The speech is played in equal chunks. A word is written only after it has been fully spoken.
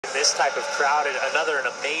this type of crowd. Another an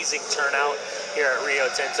amazing turnout here at Rio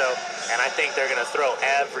Tinto, and I think they're going to throw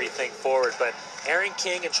everything forward. But Aaron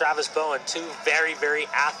King and Travis Bowen, two very, very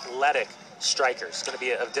athletic strikers. It's going to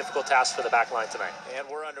be a difficult task for the back line tonight. And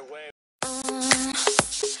we're underway.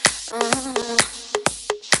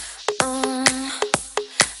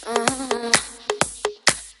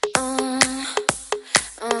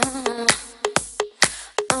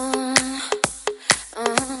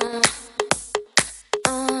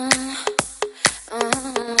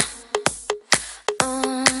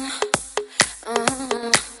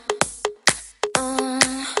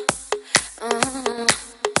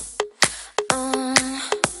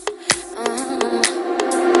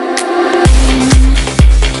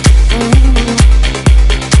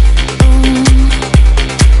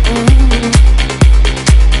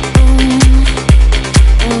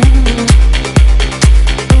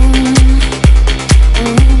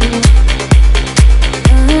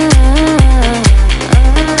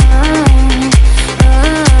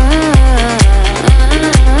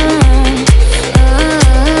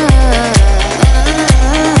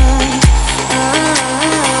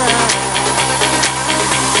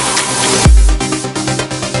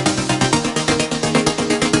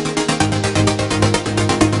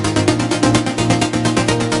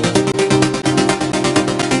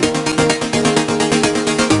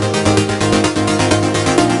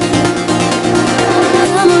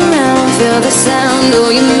 Feel the sound, oh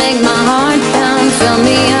you make my heart pound. Fill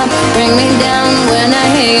me up, bring me down when I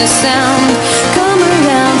hear your sound. Come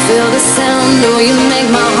around, feel the sound, oh you make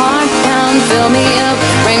my heart pound. Fill me up,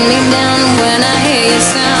 bring me down when I hear your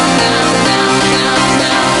sound.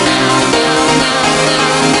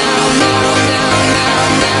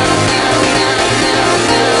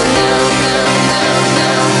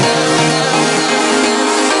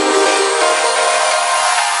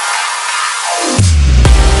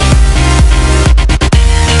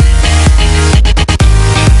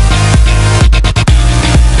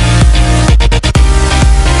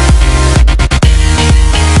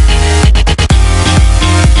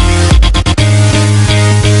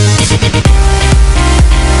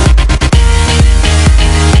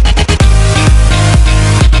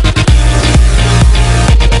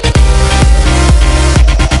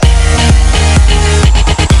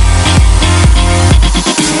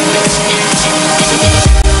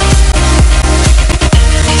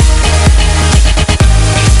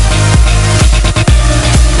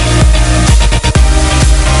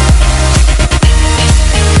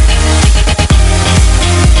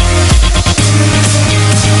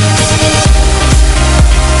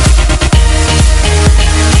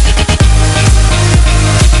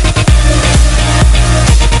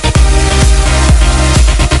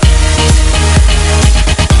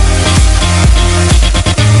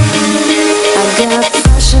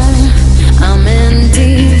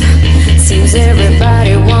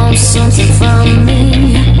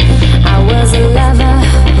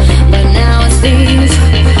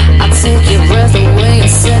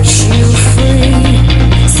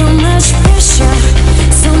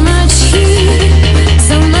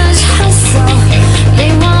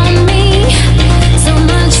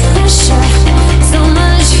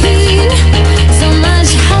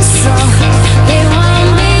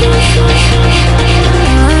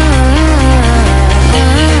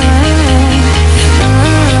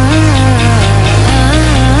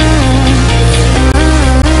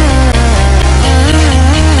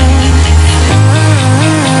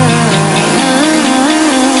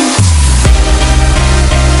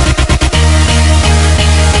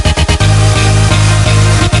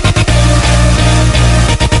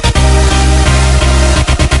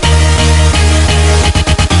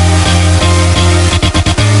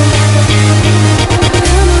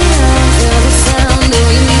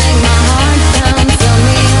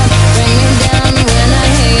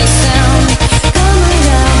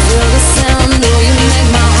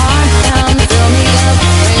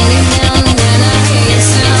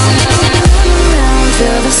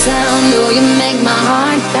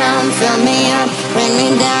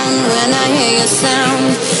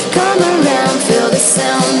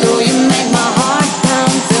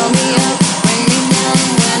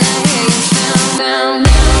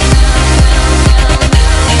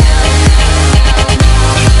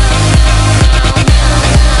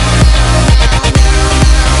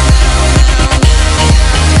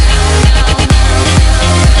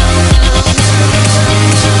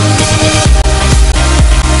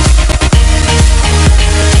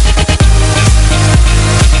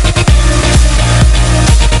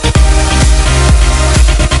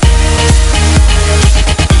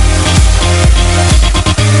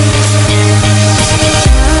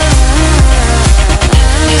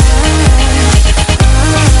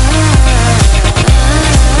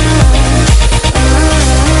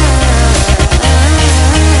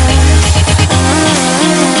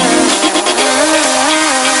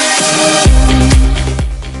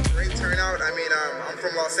 Great turnout. I mean, I'm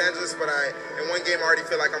from Los Angeles, but in one game I already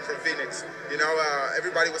feel like I'm from Phoenix. You know,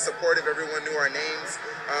 everybody was supportive. Everyone knew our names.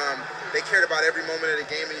 They cared about every moment of the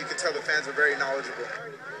game, and you could tell the fans were very knowledgeable.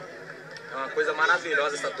 É uma coisa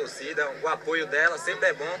maravilhosa essa torcida, o apoio dela sempre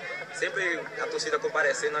é bom, sempre a torcida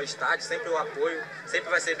comparecendo ao estádio, sempre o apoio, sempre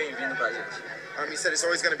vai ser bem-vindo pra gente. He said it's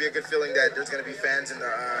always going to be a good feeling that there's going to be fans in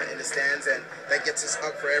the stands, and that gets us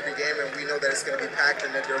up for every game, and we know that it's going to be packed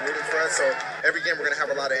and that they're rooting for us, so every game we're going to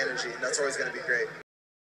have a lot of energy, and that's always going to be great.